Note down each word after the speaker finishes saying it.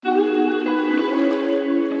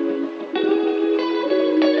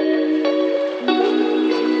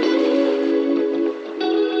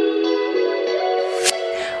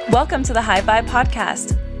Welcome to the High Vibe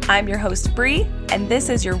Podcast. I'm your host, Bree, and this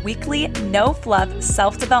is your weekly, no-fluff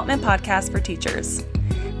self-development podcast for teachers.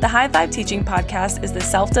 The High Vibe Teaching Podcast is the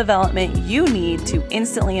self-development you need to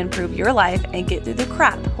instantly improve your life and get through the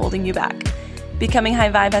crap holding you back. Becoming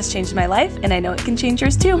High Vibe has changed my life, and I know it can change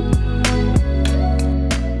yours too.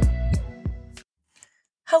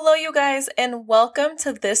 Hello, you guys, and welcome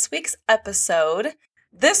to this week's episode.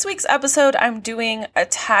 This week's episode, I'm doing a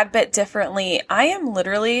tad bit differently. I am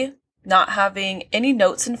literally not having any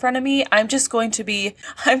notes in front of me. I'm just going to be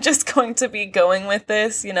going with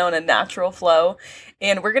this, in a natural flow,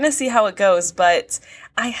 and we're going to see how it goes. But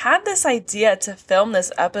I had this idea to film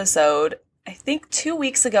this episode, I think 2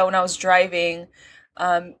 weeks ago when I was driving,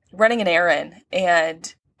 running an errand,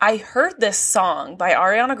 and I heard this song by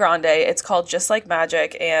Ariana Grande. It's called Just Like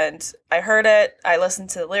Magic, and I heard it. I listened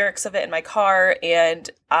to the lyrics of it in my car, and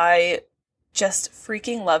I just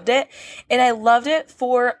freaking loved it. And I loved it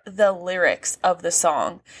for the lyrics of the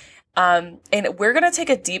song. And we're going to take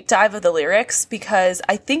a deep dive of the lyrics because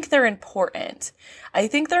I think they're important. I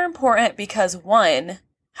think they're important because, one,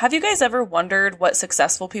 have you guys ever wondered what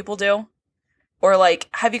successful people do? Or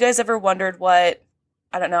have you guys ever wondered what,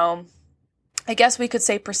 I guess we could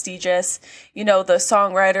say prestigious, the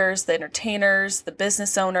songwriters, the entertainers, the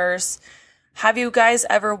business owners. Have you guys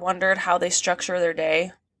ever wondered how they structure their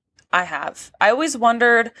day? I have. I always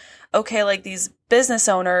wondered, these business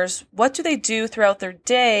owners, what do they do throughout their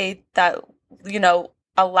day that,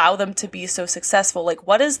 allow them to be so successful?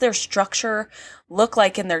 What does their structure look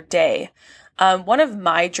like in their day? One of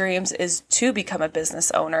my dreams is to become a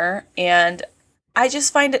business owner, and I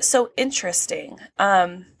just find it so interesting.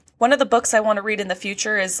 One of the books I want to read in the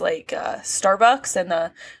future is Starbucks and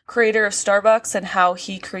the creator of Starbucks and how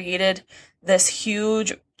he created this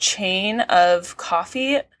huge chain of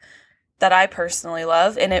coffee that I personally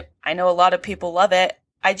love. And I know a lot of people love it.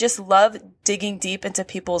 I just love digging deep into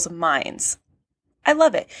people's minds. I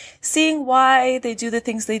love it. Seeing why they do the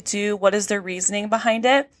things they do, what is their reasoning behind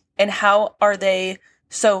it, and how are they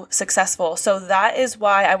so successful. So that is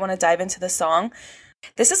why I want to dive into the song.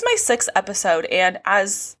 This is my 6th episode, and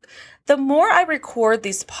as the more I record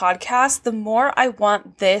these podcasts, the more I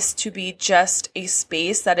want this to be just a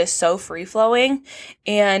space that is so free-flowing,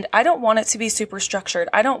 and I don't want it to be super structured.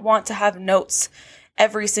 I don't want to have notes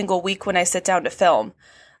every single week when I sit down to film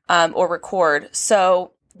or record.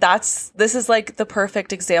 So this is the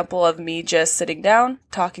perfect example of me just sitting down,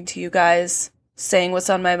 talking to you guys, saying what's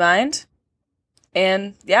on my mind,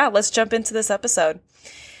 and yeah, let's jump into this episode.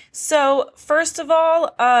 So first of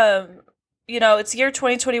all, it's year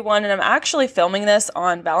 2021, and I'm actually filming this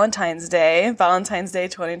on Valentine's Day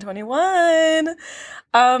 2021.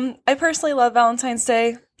 I personally love Valentine's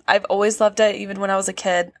Day. I've always loved it, even when I was a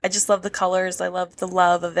kid. I just love the colors. I love the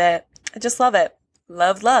love of it. I just love it.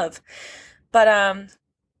 Love. But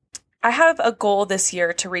I have a goal this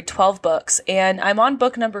year to read 12 books, and I'm on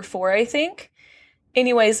book number 4, I think.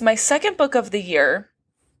 Anyways, my second book of the year,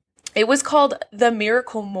 it was called The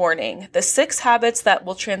Miracle Morning, The 6 Habits That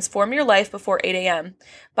Will Transform Your Life Before 8 a.m.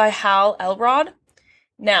 by Hal Elrod.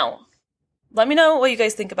 Now, let me know what you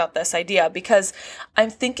guys think about this idea, because I'm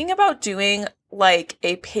thinking about doing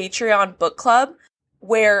a Patreon book club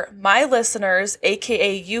where my listeners,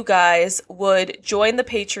 aka you guys, would join the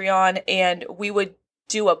Patreon and we would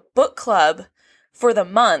do a book club for the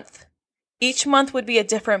month. Each month would be a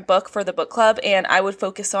different book for the book club, and I would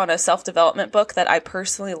focus on a self-development book that I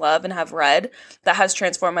personally love and have read that has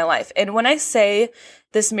transformed my life. And when I say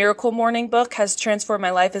this Miracle Morning book has transformed my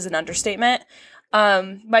life is an understatement.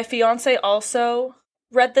 My fiance also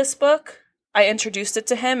read this book. I introduced it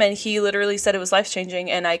to him, and he literally said it was life-changing,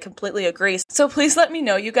 and I completely agree. So please let me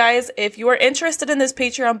know, you guys, if you are interested in this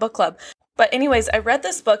Patreon book club. But anyways, I read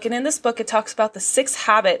this book, and in this book, it talks about the 6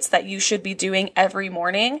 habits that you should be doing every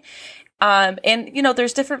morning.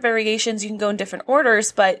 There's different variations. You can go in different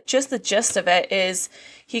orders, but just the gist of it is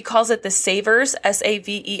he calls it the SAVERS,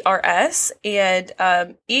 SAVERS,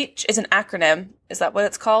 and each is an acronym. Is that what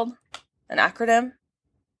it's called? An acronym?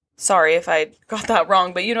 Sorry if I got that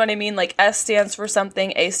wrong, but you know what I mean? S stands for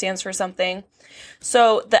something, A stands for something.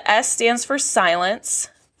 So the S stands for silence,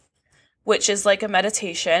 which is like a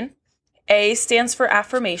meditation. A stands for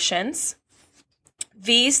affirmations.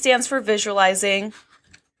 V stands for visualizing.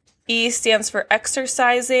 E stands for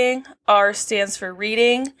exercising, R stands for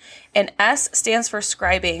reading, and S stands for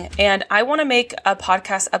scribing. And I want to make a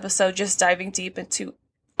podcast episode just diving deep into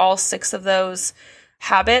all 6 of those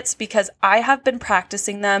habits because I have been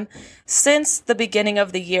practicing them since the beginning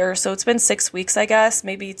of the year. So it's been 6 weeks, I guess,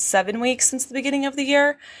 maybe 7 weeks since the beginning of the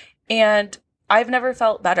year. And I've never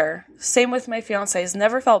felt better. Same with my fiance. He's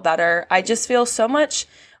never felt better. I just feel so much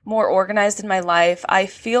more organized in my life. I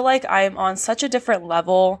feel like I'm on such a different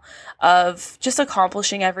level of just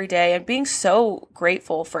accomplishing every day and being so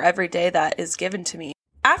grateful for every day that is given to me.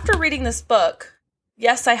 After reading this book,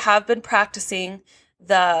 yes, I have been practicing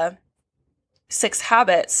the 6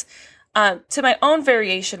 habits to my own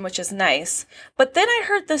variation, which is nice. But then I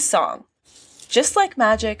heard this song, Just Like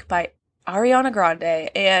Magic by Ariana Grande.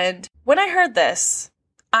 And when I heard this,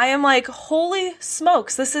 I am like, holy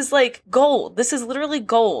smokes, this is like gold. This is literally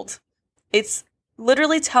gold. It's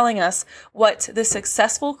literally telling us what the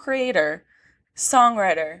successful creator,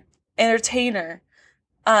 songwriter, entertainer,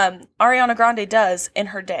 Ariana Grande does in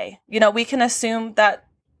her day. You know, we can assume that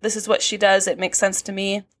this is what she does. It makes sense to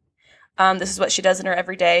me. This is what she does in her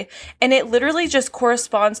everyday. And it literally just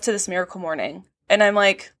corresponds to this miracle morning. And I'm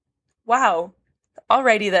like, wow,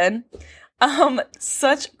 alrighty then.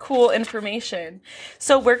 Such cool information.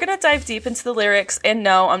 So we're going to dive deep into the lyrics. And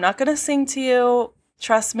no, I'm not going to sing to you.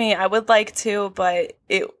 Trust me, I would like to, but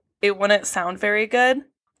it wouldn't sound very good.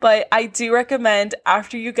 But I do recommend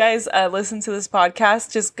after you guys listen to this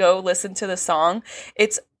podcast, just go listen to the song.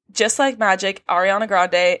 It's Just Like Magic, Ariana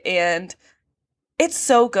Grande, and it's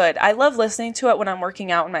so good. I love listening to it when I'm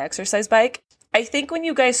working out on my exercise bike. I think when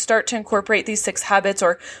you guys start to incorporate these 6 habits,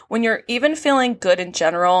 or when you're even feeling good in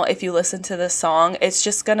general, if you listen to this song, it's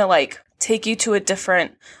just going to like take you to a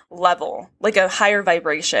different level, like a higher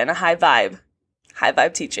vibration, a high vibe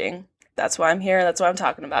teaching. That's why I'm here. That's why I'm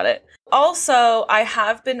talking about it. Also, I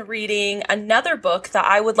have been reading another book that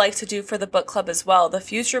I would like to do for the book club as well, the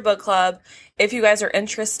Future Book Club. If you guys are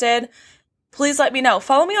interested, please let me know.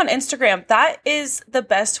 Follow me on Instagram. That is the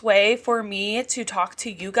best way for me to talk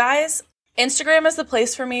to you guys. Instagram is the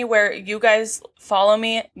place for me where you guys follow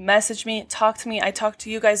me, message me, talk to me. I talk to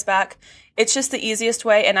you guys back. It's just the easiest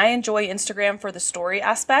way, and I enjoy Instagram for the story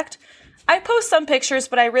aspect. I post some pictures,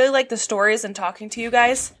 but I really like the stories and talking to you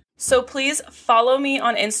guys. So please follow me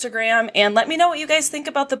on Instagram and let me know what you guys think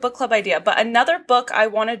about the book club idea. But another book I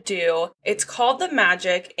want to do, it's called The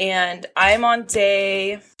Magic, and I'm on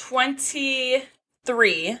day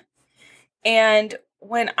 23. And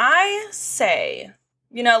when I say,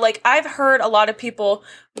 you know, like I've heard a lot of people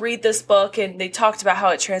read this book and they talked about how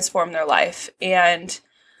it transformed their life. And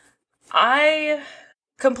I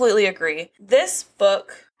completely agree. This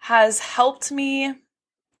book has helped me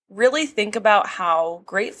really think about how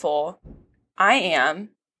grateful I am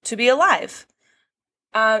to be alive.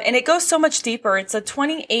 And it goes so much deeper. It's a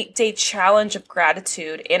 28-day challenge of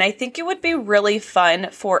gratitude. And I think it would be really fun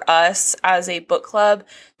for us as a book club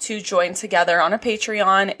to join together on a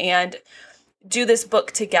Patreon and do this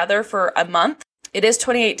book together for a month. It is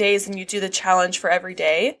 28 days and you do the challenge for every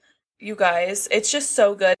day. You guys, it's just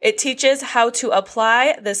so good. It teaches how to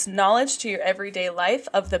apply this knowledge to your everyday life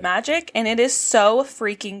of the magic, and it is so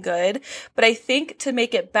freaking good. But I think to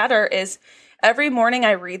make it better is every morning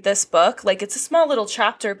I read this book. Like, it's a small little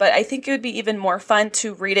chapter, but I think it would be even more fun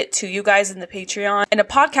to read it to you guys in the Patreon in a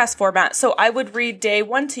podcast format. So I would read day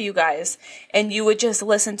 1 to you guys, and you would just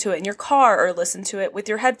listen to it in your car or listen to it with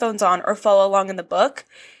your headphones on or follow along in the book.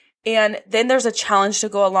 And then there's a challenge to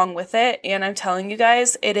go along with it. And I'm telling you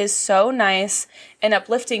guys, it is so nice and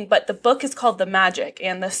uplifting. But the book is called The Magic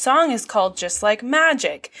and the song is called Just Like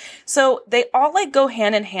Magic. So they all like go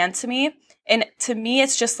hand in hand to me. And to me,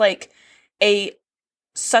 it's just like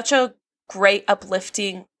such a great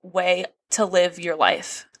uplifting way to live your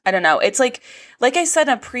life. I don't know. It's like I said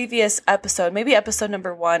in a previous episode, maybe episode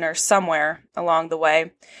number 1 or somewhere along the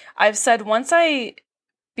way, I've said once I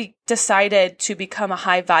decided to become a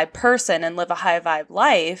high vibe person and live a high vibe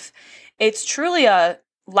life, it's truly a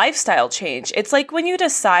lifestyle change. It's like when you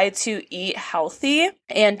decide to eat healthy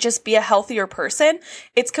and just be a healthier person,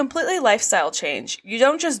 it's completely lifestyle change. You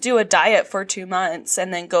don't just do a diet for 2 months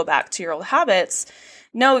and then go back to your old habits.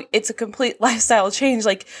 No, it's a complete lifestyle change.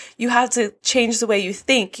 Like, you have to change the way you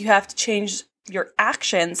think. You have to change your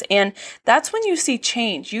actions. And that's when you see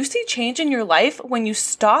change. You see change in your life when you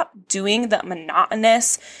stop doing the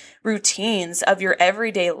monotonous routines of your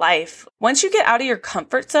everyday life. Once you get out of your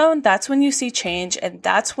comfort zone, that's when you see change. And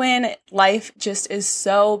that's when life just is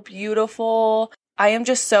so beautiful. I am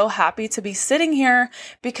just so happy to be sitting here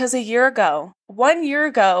because 1 year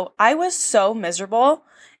ago, I was so miserable.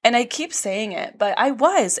 And I keep saying it, but I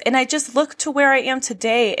was. And I just look to where I am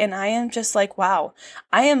today and I am just like, wow,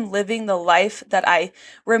 I am living the life that I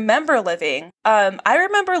remember living. I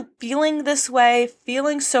remember feeling this way,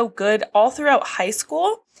 feeling so good all throughout high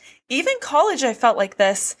school. Even college, I felt like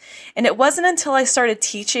this. And it wasn't until I started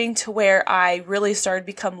teaching to where I really started to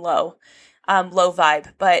become low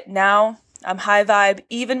vibe. But now I'm high vibe,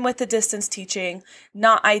 even with the distance teaching.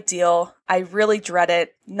 Not ideal. I really dread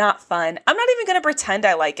it. Not fun. I'm not even going to pretend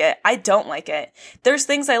I like it. I don't like it. There's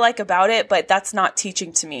things I like about it, but that's not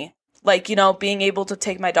teaching to me. Like, being able to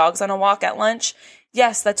take my dogs on a walk at lunch.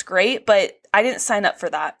 Yes, that's great, but I didn't sign up for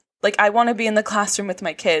that. Like, I want to be in the classroom with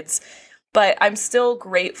my kids, but I'm still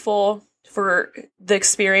grateful for the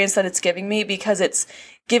experience that it's giving me, because it's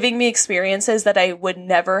giving me experiences that I would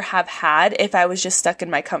never have had if I was just stuck in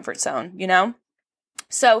my comfort zone,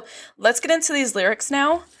 So let's get into these lyrics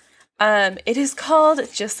now. It is called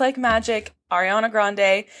Just Like Magic, Ariana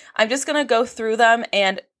Grande. I'm just going to go through them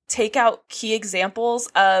and take out key examples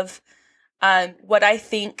of what I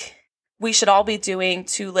think we should all be doing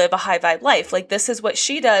to live a high vibe life. Like, this is what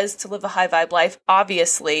she does to live a high vibe life.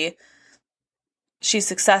 Obviously, she's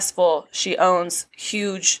successful. She owns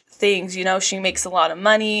huge things. She makes a lot of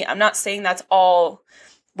money. I'm not saying that's all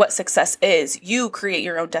what success is. You create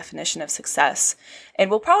your own definition of success.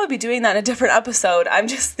 And we'll probably be doing that in a different episode. I'm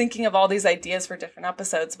just thinking of all these ideas for different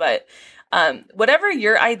episodes. But whatever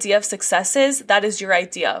your idea of success is, that is your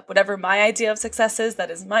idea. Whatever my idea of success is,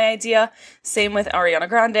 that is my idea. Same with Ariana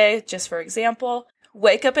Grande, just for example.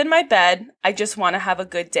 Wake up in my bed. I just want to have a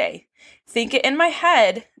good day. Think it in my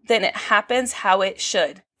head, then it happens how it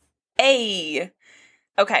should.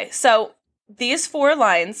 Okay, so these 4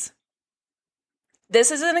 lines, this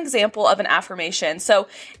is an example of an affirmation. So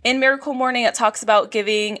in Miracle Morning, it talks about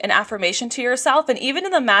giving an affirmation to yourself. And even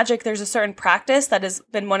in the magic, there's a certain practice that has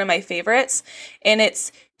been one of my favorites. And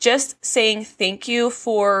it's just saying thank you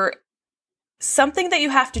for something that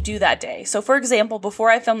you have to do that day. So for example, before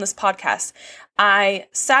I filmed this podcast, I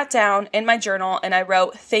sat down in my journal and I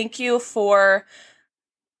wrote, thank you for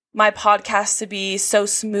my podcast to be so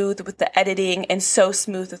smooth with the editing and so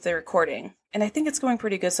smooth with the recording. And I think it's going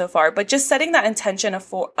pretty good so far, but just setting that intention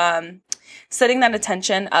of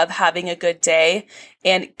having a good day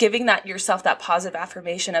and giving that yourself that positive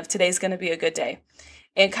affirmation of today's going to be a good day,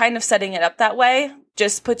 and kind of setting it up that way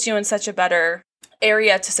just puts you in such a better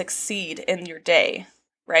area to succeed in your day,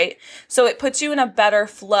 right? So it puts you in a better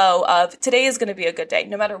flow of today is going to be a good day.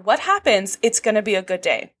 No matter what happens, it's going to be a good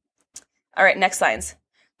day. All right, next lines.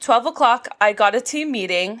 12 o'clock, I got a team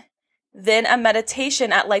meeting, then a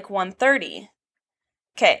meditation at like 1:30.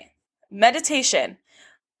 Okay, meditation.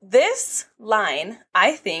 This line,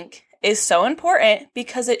 I think, is so important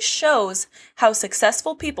because it shows how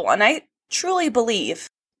successful people, and I truly believe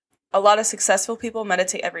a lot of successful people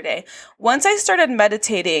meditate every day. Once I started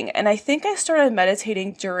meditating, and I think I started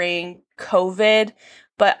meditating during COVID,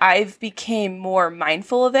 but I've became more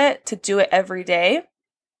mindful of it to do it every day.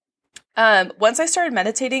 Once I started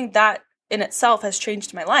meditating, that in itself has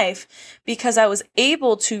changed my life because I was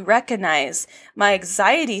able to recognize my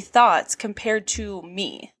anxiety thoughts compared to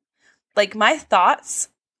me. Like, my thoughts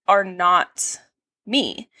are not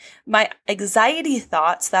me. My anxiety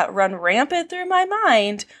thoughts that run rampant through my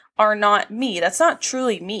mind are not me. That's not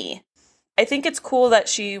truly me. I think it's cool that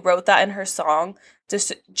she wrote that in her song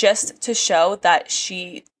just to show that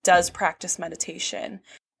she does practice meditation.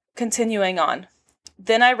 Continuing on.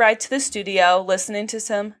 Then I ride to the studio, listening to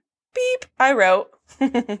some beep I wrote.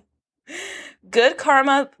 Good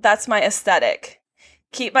karma, that's my aesthetic.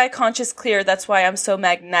 Keep my conscience clear, that's why I'm so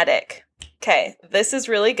magnetic. Okay, this is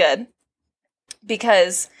really good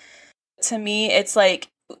because to me, it's like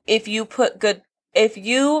if you put good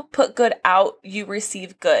out, you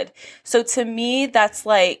receive good. So to me, that's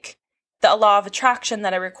like the law of attraction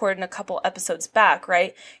that I recorded a couple episodes back,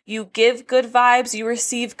 right? You give good vibes, you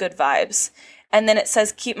receive good vibes. And then it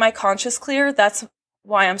says, keep my conscience clear. That's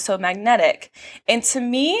why I'm so magnetic. And to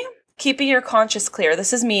me, keeping your conscience clear,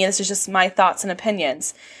 this is me. This is just my thoughts and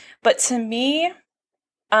opinions. But to me,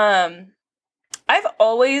 I've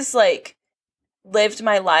always lived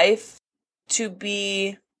my life to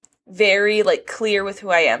be very clear with who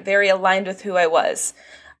I am, very aligned with who I was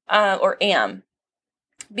or am.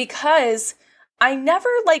 Because I never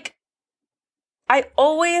I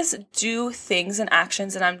always do things and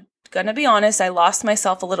actions, and I'm gonna be honest, I lost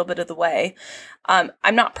myself a little bit of the way.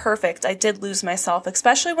 I'm not perfect. I did lose myself,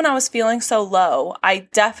 especially when I was feeling so low. I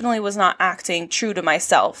definitely was not acting true to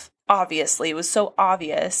myself. Obviously, it was so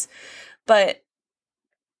obvious. But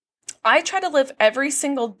I try to live every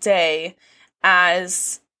single day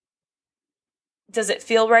as, does it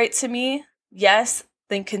feel right to me? Yes,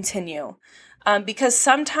 then continue. Because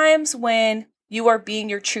sometimes when you are being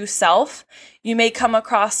your true self, you may come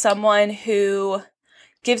across someone who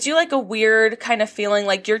gives you a weird kind of feeling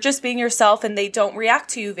like you're just being yourself and they don't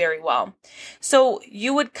react to you very well. So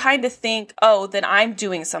you would kind of think, oh, then I'm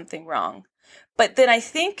doing something wrong. But then I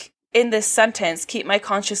think in this sentence, keep my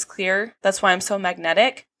conscience clear, that's why I'm so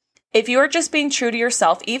magnetic, If you are just being true to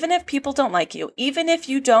yourself, even if people don't like you, even if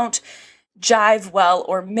you don't jive well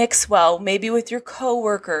or mix well, maybe with your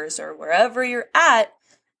coworkers or wherever you're at,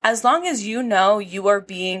 as long as you know you are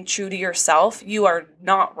being true to yourself, you are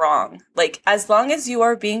not wrong. Like, as long as you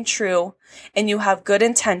are being true and you have good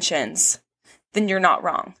intentions, then you're not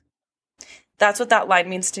wrong. That's what that line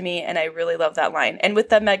means to me, and I really love that line. And with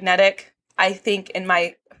the magnetic, I think, in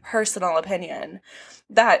my personal opinion,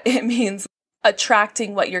 that it means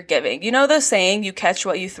attracting what you're giving. You know the saying, you catch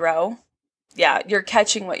what you throw? Yeah, you're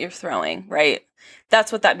catching what you're throwing, right?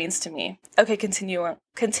 That's what that means to me. Okay,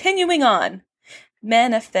 continuing on.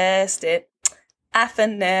 Manifest it. I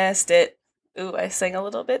finessed it. Ooh, I sang a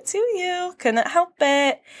little bit to you. Couldn't help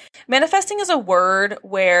it. Manifesting is a word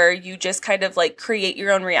where you just kind of like create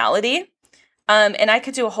your own reality. And I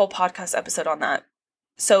could do a whole podcast episode on that.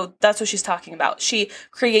 So that's what she's talking about. She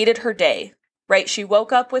created her day, right? She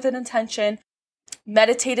woke up with an intention,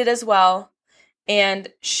 meditated as well, and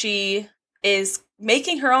she is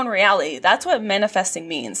making her own reality. That's what manifesting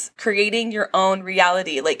means. Creating your own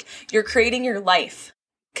reality. Like, you're creating your life.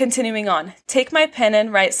 Continuing on. Take my pen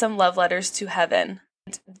and write some love letters to heaven.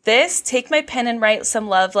 This, take my pen and write some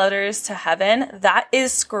love letters to heaven, that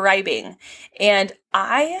is scribing. And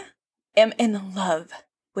I am in love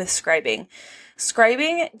with scribing.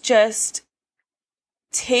 Scribing just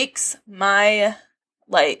takes my,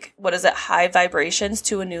 high vibrations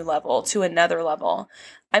to a new level, to another level.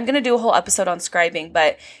 I'm going to do a whole episode on scribing,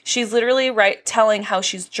 but she's literally telling how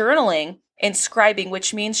she's journaling and scribing,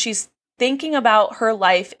 which means she's thinking about her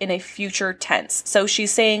life in a future tense. So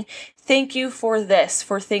she's saying, thank you for this,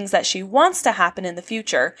 for things that she wants to happen in the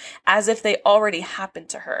future, as if they already happened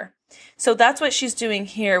to her. So that's what she's doing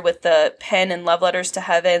here with the pen and love letters to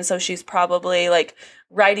heaven. So she's probably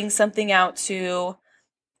writing something out to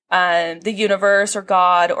the universe or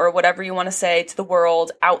God or whatever you want to say, to the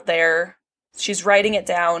world out there. She's writing it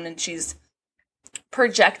down and she's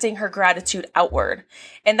projecting her gratitude outward.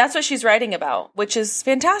 And that's what she's writing about, which is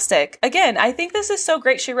fantastic. Again, I think this is so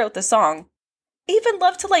great she wrote the song. I even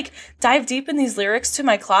love to dive deep in these lyrics to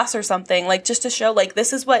my class or something, just to show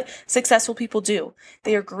this is what successful people do.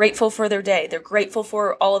 They are grateful for their day. They're grateful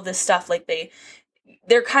for all of this stuff.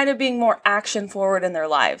 They're kind of being more action forward in their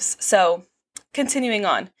lives. So continuing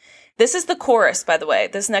on. This is the chorus, by the way.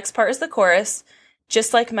 This next part is the chorus.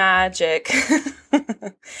 Just like magic.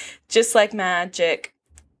 Just like magic.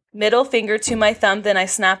 Middle finger to my thumb, then I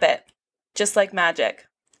snap it. Just like magic.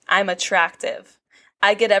 I'm attractive.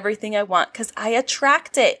 I get everything I want because I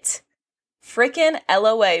attract it. Freaking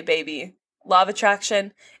LOA, baby. Law of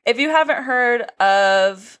attraction. If you haven't heard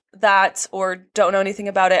of that or don't know anything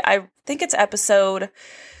about it, I think it's episode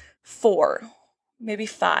 4, maybe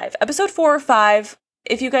 5. Episode 4 or 5.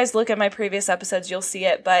 If you guys look at my previous episodes, you'll see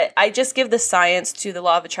it, but I just give the science to the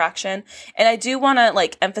law of attraction. And I do want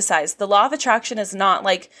to emphasize the law of attraction is not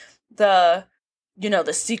the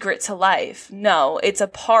secret to life. No, it's a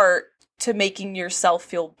part to making yourself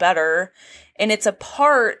feel better. And it's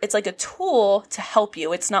like a tool to help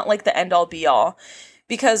you. It's not the end all be all,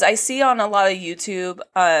 because I see on a lot of YouTube,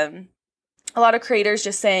 a lot of creators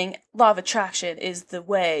just saying law of attraction is the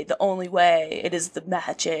way, the only way. It is the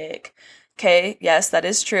magic. Okay, yes, that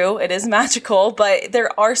is true. It is magical, but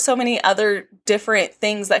there are so many other different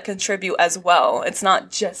things that contribute as well. It's not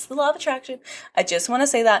just the law of attraction. I just want to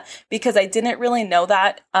say that because I didn't really know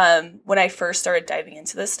that when I first started diving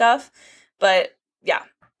into this stuff. But yeah,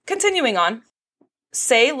 continuing on.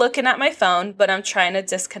 Say looking at my phone, but I'm trying to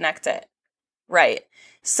disconnect it. Right.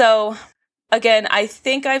 So again, I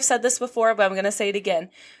think I've said this before, but I'm going to say it again.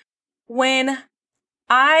 When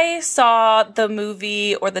I saw the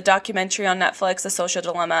movie or the documentary on Netflix, The Social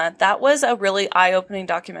Dilemma, that was a really eye-opening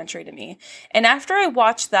documentary to me. And after I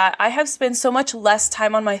watched that, I have spent so much less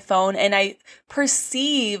time on my phone, and I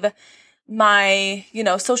perceive my,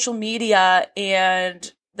 social media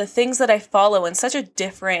and the things that I follow in such a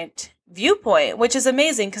different viewpoint, which is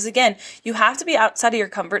amazing because, again, you have to be outside of your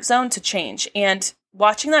comfort zone to change. And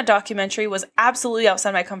watching that documentary was absolutely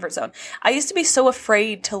outside my comfort zone. I used to be so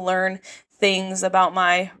afraid to learn things about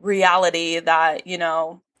my reality that,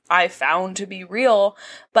 I found to be real.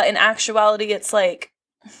 But in actuality, it's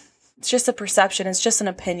just a perception. It's just an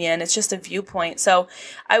opinion. It's just a viewpoint. So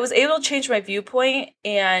I was able to change my viewpoint.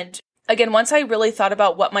 And again, once I really thought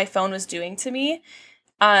about what my phone was doing to me,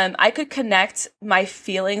 I could connect my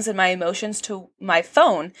feelings and my emotions to my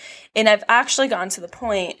phone. And I've actually gotten to the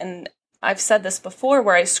point, and I've said this before,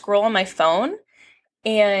 where I scroll on my phone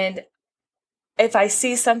and if I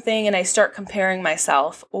see something and I start comparing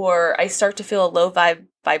myself, or I start to feel a low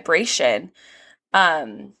vibration,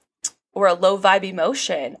 or a low vibe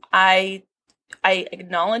emotion, I I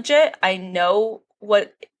acknowledge it. I know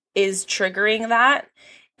what is triggering that,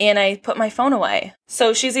 and I put my phone away.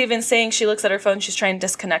 So she's even saying she looks at her phone, she's trying to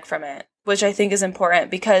disconnect from it, which I think is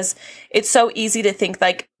important because it's so easy to think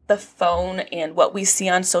like the phone and what we see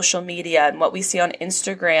on social media and what we see on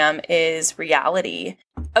Instagram is reality.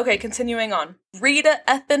 Okay, continuing on. Read a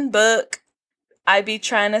effing book. I be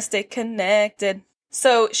trying to stay connected.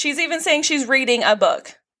 So she's even saying she's reading a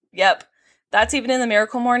book. Yep. That's even in the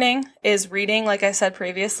Miracle Morning is reading, like I said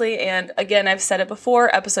previously. And again, I've said it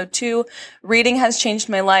before, episode 2, reading has changed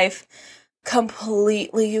my life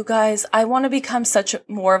completely, you guys. I want to become such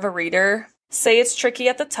more of a reader. Say it's tricky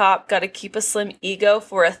at the top. Got to keep a slim ego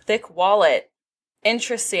for a thick wallet.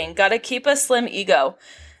 Interesting. Got to keep a slim ego.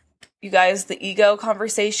 You guys, the ego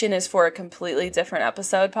conversation is for a completely different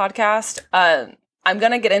episode podcast. I'm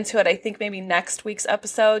going to get into it. I think maybe next week's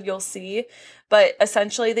episode, you'll see. But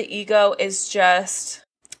essentially the ego is just,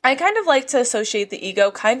 I kind of like to associate the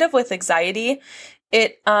ego kind of with anxiety.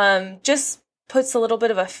 It just puts a little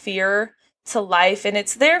bit of a fear to life, and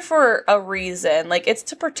it's there for a reason. Like, it's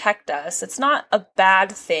to protect us. It's not a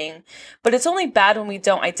bad thing, but it's only bad when we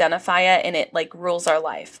don't identify it and it like rules our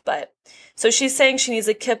life. But so she's saying she needs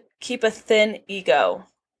to keep a thin ego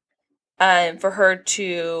for her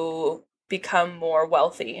to become more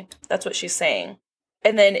wealthy. That's what she's saying.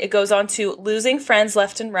 And then it goes on to losing friends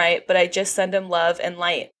left and right, but I just send them love and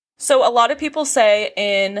light. So a lot of people say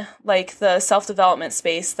in like the self-development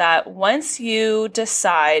space that once you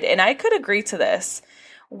decide, and I could agree to this,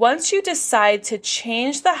 once you decide to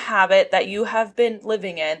change the habit that you have been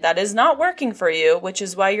living in that is not working for you, which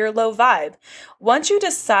is why you're low vibe, once you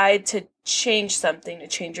decide to change something, to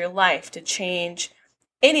change your life, to change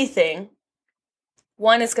anything,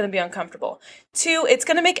 1, it's going to be uncomfortable. 2, it's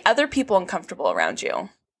going to make other people uncomfortable around you.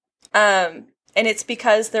 And it's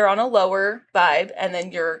because they're on a lower vibe, and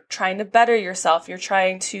then you're trying to better yourself. You're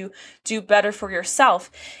trying to do better for yourself.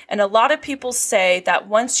 And a lot of people say that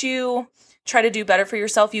once you try to do better for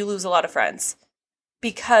yourself, you lose a lot of friends.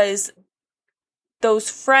 Because those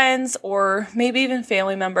friends, or maybe even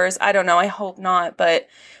family members, I don't know, I hope not, but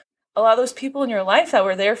a lot of those people in your life that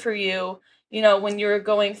were there for you, you know, when you were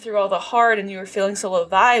going through all the hard and you were feeling so low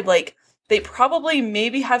vibe, like they probably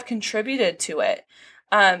maybe have contributed to it.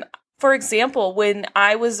 For example, when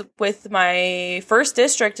I was with my first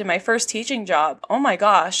district and my first teaching job, oh my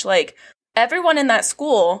gosh, like everyone in that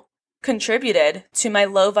school contributed to my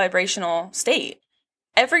low vibrational state.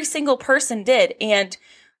 Every single person did. And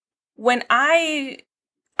when I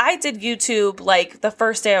did YouTube, like the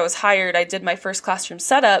first day I was hired, I did my first classroom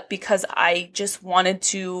setup because I just wanted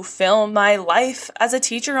to film my life as a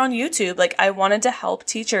teacher on YouTube. Like I wanted to help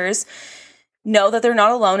teachers know that they're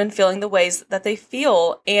not alone in feeling the ways that they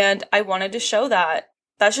feel. And I wanted to show that.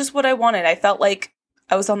 That's just what I wanted. I felt like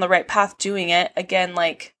I was on the right path doing it. Again,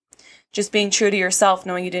 like just being true to yourself,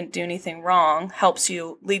 knowing you didn't do anything wrong helps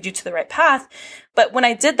you lead you to the right path. But when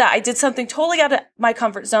I did that, I did something totally out of my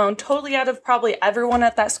comfort zone, totally out of probably everyone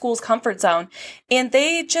at that school's comfort zone. And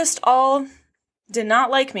they just all did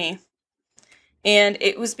not like me. And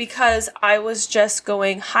it was because I was just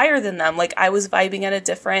going higher than them. Like I was vibing at a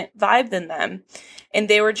different vibe than them. And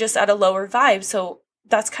they were just at a lower vibe. So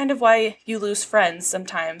that's kind of why you lose friends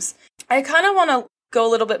sometimes. I kind of want to go a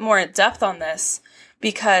little bit more in depth on this.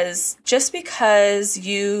 Because just because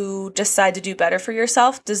you decide to do better for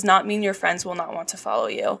yourself does not mean your friends will not want to follow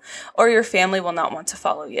you or your family will not want to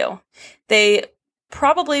follow you. They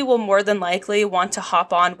probably will more than likely want to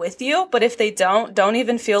hop on with you, but if they don't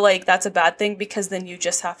even feel like that's a bad thing because then you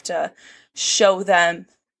just have to show them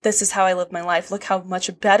this is how I live my life. Look how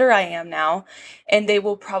much better I am now. And they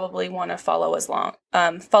will probably want to follow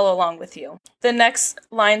along with you. The next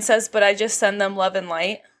line says, but I just send them love and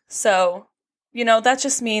light. So you know, that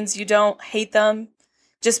just means you don't hate them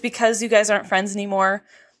just because you guys aren't friends anymore.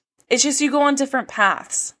 It's just you go on different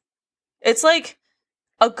paths. It's like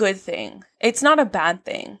a good thing. It's not a bad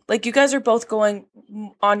thing. Like you guys are both going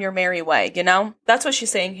on your merry way, you know? That's what she's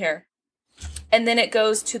saying here. And then it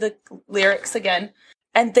goes to the lyrics again.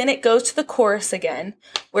 And then it goes to the chorus again,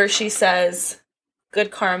 where she says, good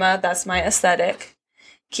karma, that's my aesthetic.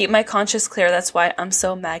 Keep my conscience clear, that's why I'm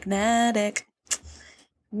so magnetic.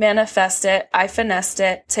 Manifest it, I finessed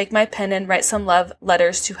it, take my pen and write some love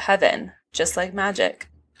letters to heaven, just like magic.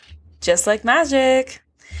 Just like magic.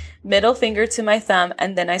 Middle finger to my thumb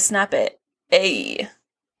and then I snap it. Ayy,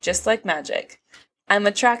 just like magic. I'm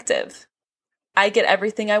attractive. I get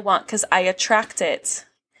everything I want because I attract it.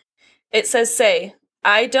 It says, say,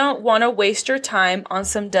 I don't want to waste your time on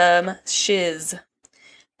some dumb shiz.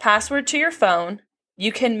 Password to your phone,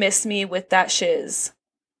 you can miss me with that shiz.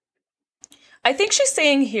 I think she's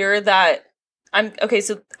saying here that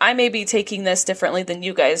So I may be taking this differently than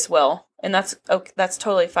you guys will, and that's okay, that's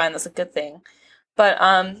totally fine. That's a good thing. But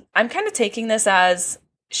I'm kind of taking this as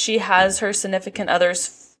she has her significant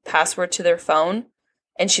other's password to their phone,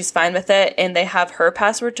 and she's fine with it, and they have her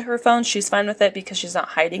password to her phone. She's fine with it because she's not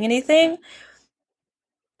hiding anything.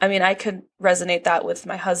 I mean, I could resonate that with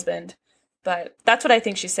my husband, but that's what I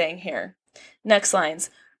think she's saying here. Next lines.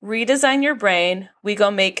 Redesign your brain. We go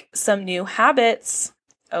make some new habits.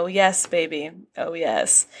 Oh, yes, baby. Oh,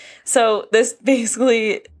 yes. So this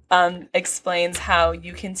basically explains how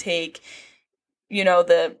you can take,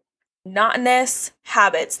 the monotonous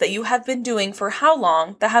habits that you have been doing for how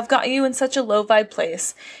long that have gotten you in such a low vibe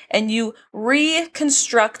place, and you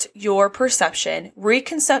reconstruct your perception,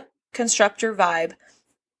 reconstruct your vibe,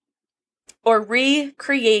 or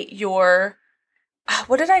recreate your,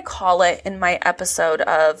 what did I call it in my episode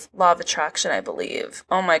of Law of Attraction, I believe?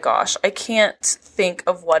 Oh my gosh, I can't think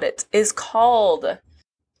of what it is called.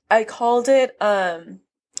 I called it a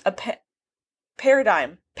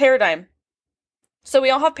paradigm. So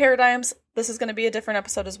we all have paradigms. This is going to be a different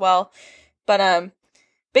episode as well. But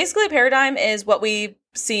basically a paradigm is what we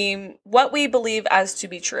believe as to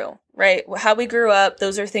be true, right? How we grew up,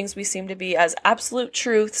 those are things we seem to be as absolute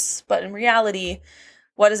truths, but in reality,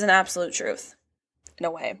 what is an absolute truth? In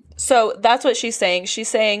a way. So that's what she's saying. She's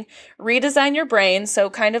saying redesign your brain. So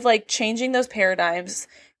kind of like changing those paradigms,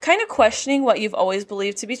 kind of questioning what you've always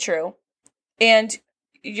believed to be true. And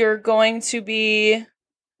you're going to be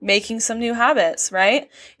making some new habits, right?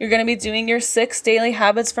 You're going to be doing your 6 daily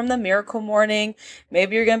habits from the Miracle Morning.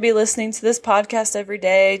 Maybe you're going to be listening to this podcast every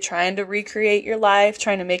day, trying to recreate your life,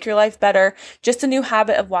 trying to make your life better. Just a new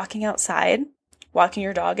habit of walking outside, walking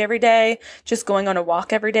your dog every day, just going on a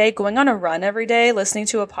walk every day, going on a run every day, listening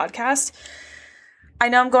to a podcast. I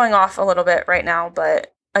know I'm going off a little bit right now,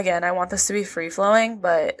 but again, I want this to be free flowing.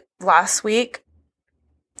 But last week,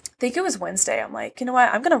 I think it was Wednesday, I'm like, you know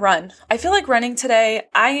what? I'm going to run. I feel like running today.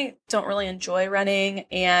 I don't really enjoy running.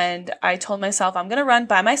 And I told myself I'm going to run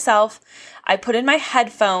by myself. I put in my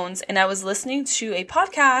headphones and I was listening to a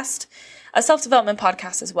podcast, a self-development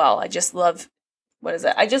podcast as well. I just love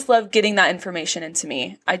I just love getting that information into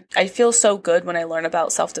me. I feel so good when I learn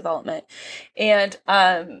about self-development. And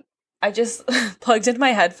I just plugged in my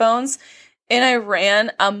headphones and I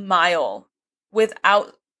ran a mile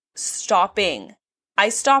without stopping. I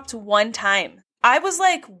stopped one time. I was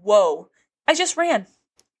like, whoa, I just ran.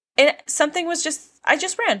 And I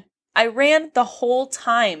just ran. I ran the whole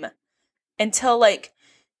time until like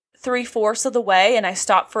 3/4 of the way, and I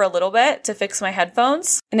stopped for a little bit to fix my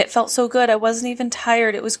headphones, and it felt so good. I wasn't even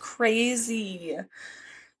tired. It was crazy.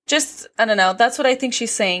 Just, I don't know. That's what I think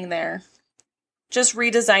she's saying there. Just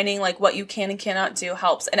redesigning like what you can and cannot do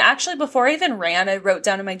helps. And actually, before I even ran, I wrote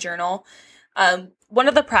down in my journal, one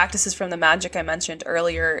of the practices from the magic I mentioned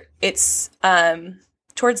earlier, it's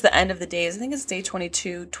towards the end of the days. I think it's day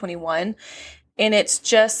 22, 21. And it's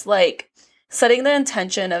just like setting the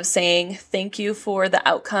intention of saying, thank you for the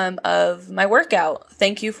outcome of my workout.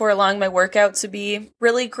 Thank you for allowing my workout to be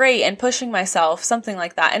really great and pushing myself, something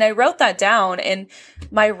like that. And I wrote that down, and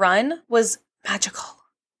my run was magical.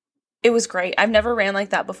 It was great. I've never ran like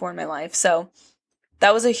that before in my life. So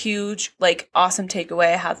that was a huge, awesome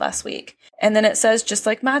takeaway I had last week. And then it says, just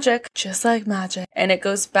like magic. And it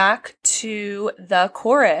goes back to the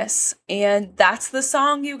chorus. And that's the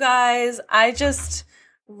song, you guys. I just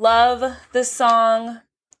love this song.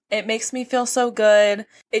 It makes me feel so good.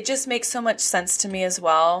 It just makes so much sense to me as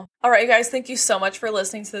well. All right, you guys, thank you so much for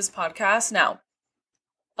listening to this podcast. Now,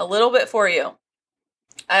 a little bit for you.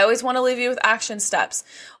 I always want to leave you with action steps.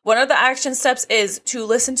 One of the action steps is to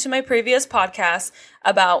listen to my previous podcast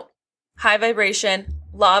about high vibration,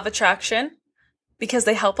 law of attraction, because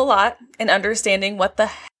they help a lot in understanding what the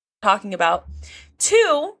heck I'm talking about.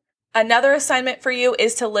 2, another assignment for you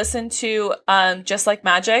is to listen to Just Like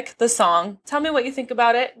Magic, the song. Tell me what you think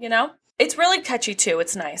about it, It's really catchy too.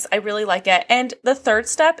 It's nice. I really like it. And the 3rd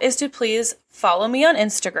step is to please follow me on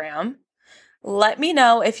Instagram. Let me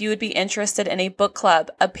know if you would be interested in a book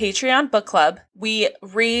club, a Patreon book club. We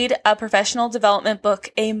read a professional development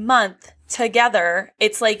book a month together.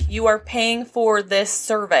 It's like you are paying for this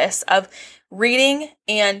service of reading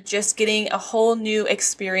and just getting a whole new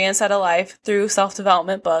experience out of life through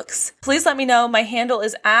self-development books. Please let me know. My handle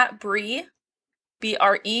is at Bre,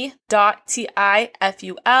 BRE.TIFUL,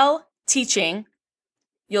 teaching.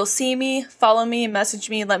 You'll see me, follow me, message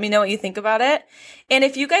me, let me know what you think about it. And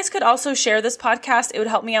if you guys could also share this podcast, it would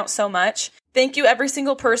help me out so much. Thank you, every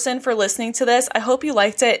single person, for listening to this. I hope you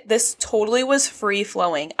liked it. This totally was free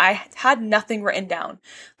flowing. I had nothing written down.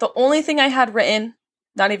 The only thing I had written,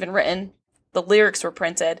 not even written, the lyrics were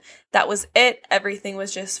printed. That was it. Everything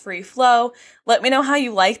was just free flow. Let me know how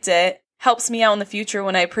you liked it. Helps me out in the future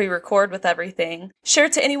when I pre-record with everything. Share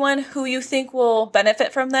it to anyone who you think will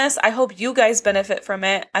benefit from this. I hope you guys benefit from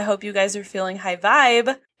it. I hope you guys are feeling high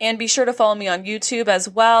vibe. And be sure to follow me on YouTube as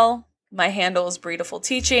well. My handle is Breediful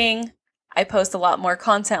Teaching. I post a lot more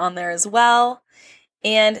content on there as well.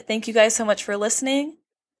 And thank you guys so much for listening.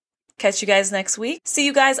 Catch you guys next week. See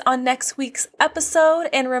you guys on next week's episode.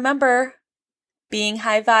 And remember, being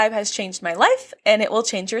high vibe has changed my life, and it will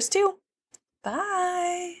change yours too.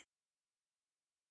 Bye.